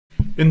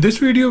In this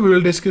video, we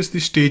will discuss the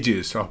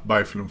stages of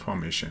biofilm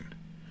formation.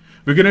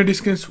 We're going to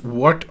discuss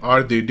what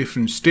are the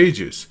different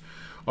stages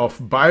of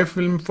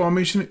biofilm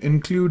formation,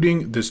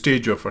 including the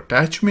stage of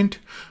attachment,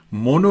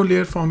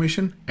 monolayer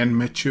formation, and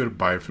mature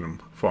biofilm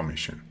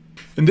formation.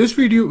 In this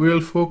video, we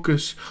will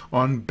focus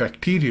on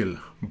bacterial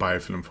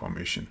biofilm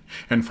formation.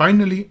 And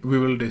finally, we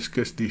will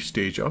discuss the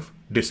stage of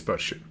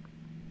dispersion.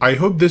 I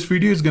hope this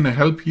video is going to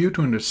help you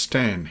to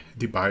understand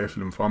the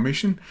biofilm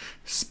formation,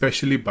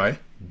 especially by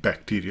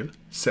bacterial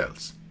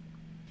cells.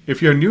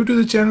 If you're new to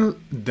the channel,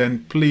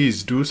 then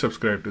please do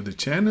subscribe to the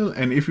channel,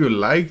 and if you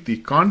like the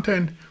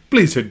content,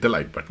 please hit the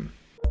like button.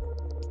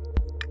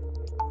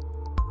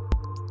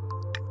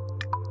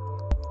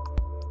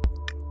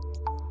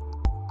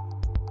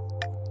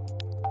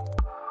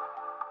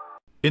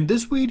 In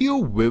this video,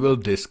 we will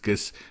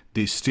discuss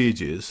the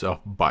stages of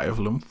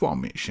biofilm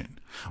formation.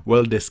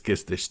 We'll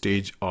discuss the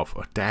stage of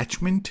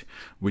attachment,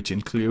 which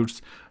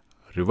includes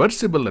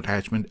reversible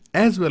attachment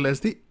as well as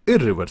the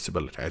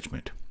irreversible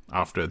attachment.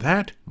 After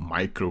that,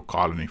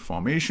 microcolony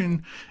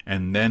formation,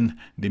 and then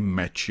the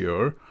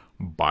mature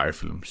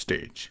biofilm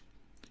stage.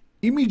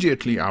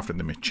 Immediately after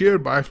the mature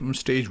biofilm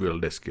stage, we'll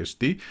discuss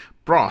the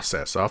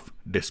process of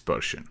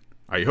dispersion.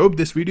 I hope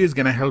this video is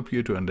going to help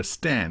you to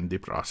understand the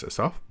process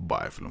of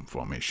biofilm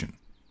formation.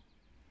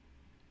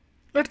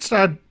 Let's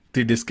start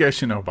the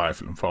discussion of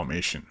biofilm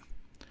formation.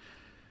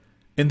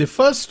 In the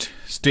first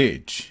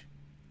stage,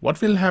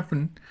 what will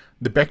happen?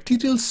 The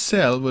bacterial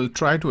cell will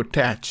try to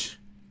attach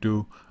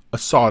to a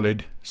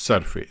solid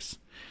surface,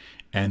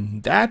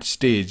 and that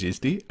stage is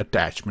the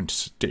attachment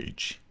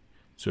stage.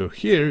 So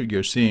here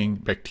you're seeing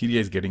bacteria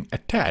is getting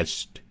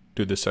attached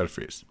to the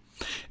surface,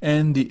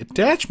 and the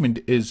attachment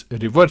is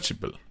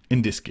reversible.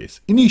 In this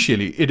case,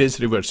 initially it is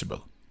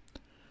reversible.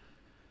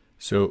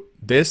 So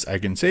this, I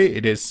can say,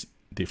 it is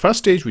the first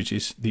stage, which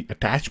is the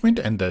attachment,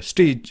 and the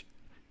stage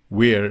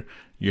where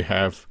you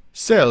have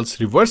cells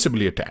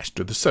reversibly attached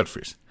to the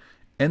surface.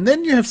 And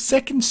then you have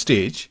second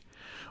stage,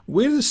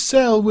 where the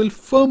cell will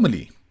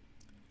firmly,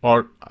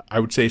 or I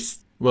would say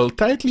will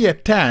tightly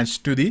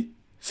attach to the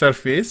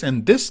surface,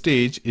 and this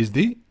stage is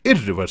the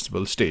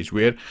irreversible stage,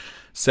 where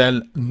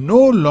cell no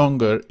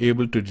longer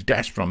able to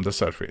detach from the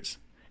surface.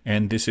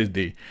 And this is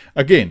the,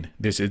 again,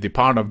 this is the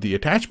part of the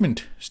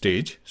attachment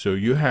stage. So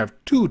you have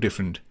two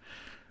different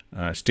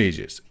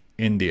stages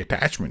in the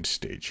attachment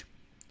stage,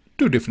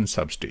 two different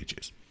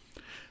substages.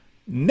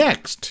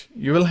 Next,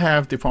 you will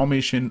have the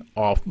formation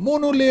of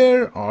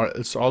monolayer, or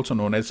it's also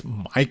known as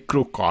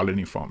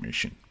microcolony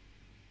formation.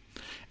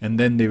 And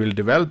then they will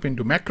develop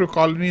into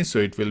macrocolonies, so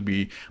it will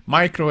be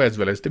micro as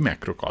well as the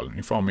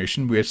macrocolony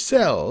formation, where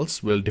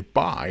cells will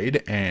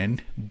divide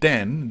and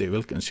then they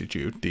will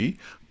constitute the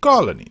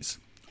colonies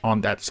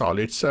on that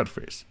solid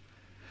surface.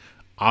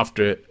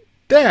 After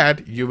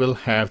that, you will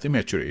have the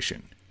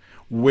maturation,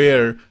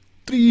 where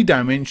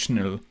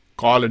three-dimensional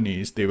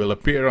colonies, they will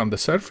appear on the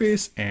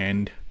surface,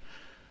 and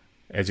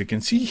as you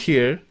can see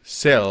here,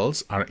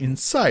 cells are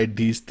inside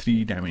these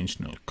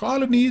three-dimensional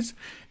colonies,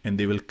 and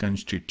they will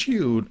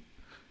constitute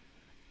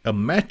a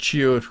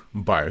mature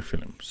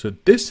biofilm. So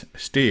this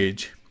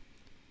stage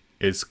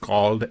is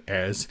called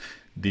as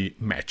the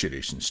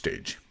maturation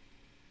stage.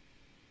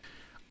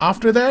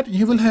 After that,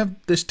 you will have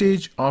the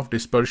stage of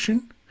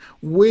dispersion,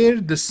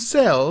 where the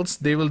cells,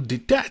 they will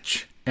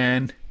detach,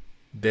 and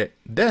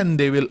then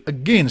they will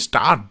again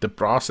start the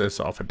process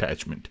of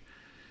attachment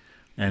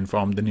and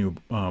form the new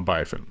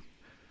biofilm.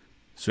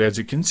 So as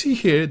you can see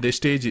here, the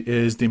stage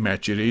is the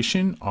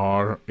maturation,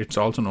 or it's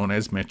also known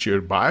as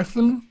mature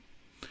biofilm.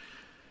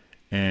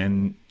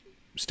 And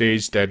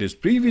stage that is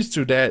previous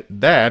to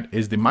that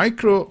is the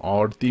micro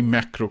or the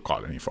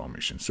macrocolony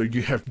formation. So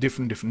you have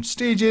different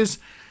stages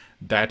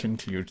that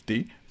includes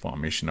the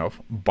formation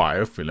of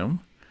biofilm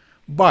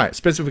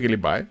specifically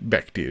by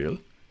bacterial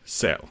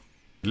cell.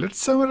 Let's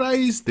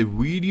summarize the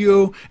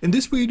video. In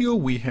this video,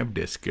 we have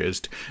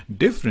discussed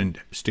different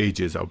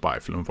stages of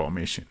biofilm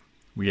formation.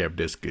 We have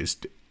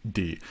discussed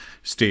the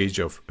stage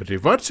of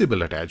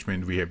reversible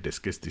attachment. We have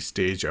discussed the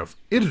stage of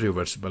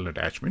irreversible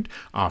attachment.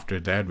 After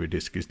that, we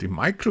discussed the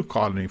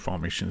microcolony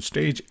formation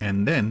stage,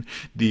 and then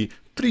the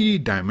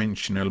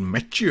three-dimensional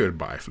mature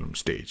biofilm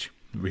stage.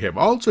 We have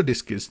also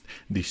discussed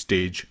the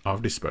stage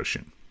of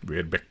dispersion,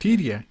 where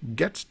bacteria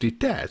gets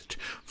detached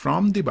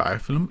from the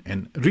biofilm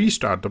and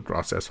restart the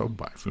process of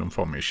biofilm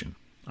formation.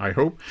 I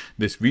hope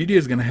this video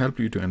is going to help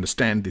you to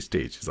understand the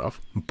stages of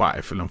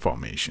biofilm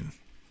formation.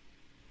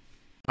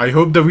 I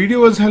hope the video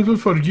was helpful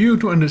for you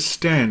to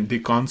understand the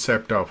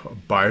concept of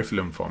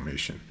biofilm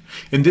formation.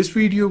 In this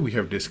video, we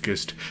have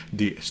discussed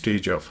the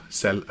stage of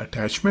cell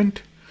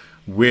attachment,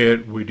 where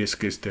we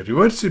discussed the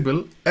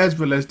reversible as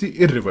well as the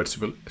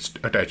irreversible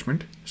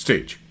attachment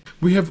stage.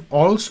 We have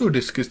also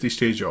discussed the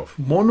stage of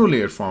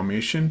monolayer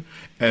formation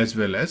as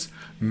well as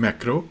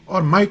macro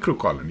or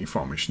microcolony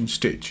formation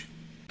stage.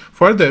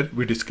 Further,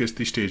 we discussed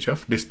the stage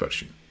of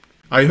dispersion.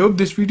 I hope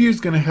this video is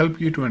going to help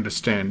you to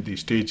understand the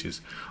stages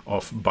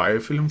of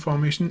biofilm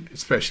formation,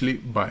 especially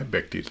by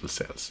bacterial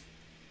cells.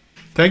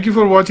 Thank you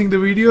for watching the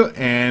video,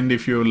 and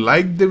if you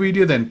liked the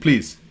video, then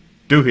please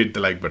do hit the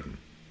like button.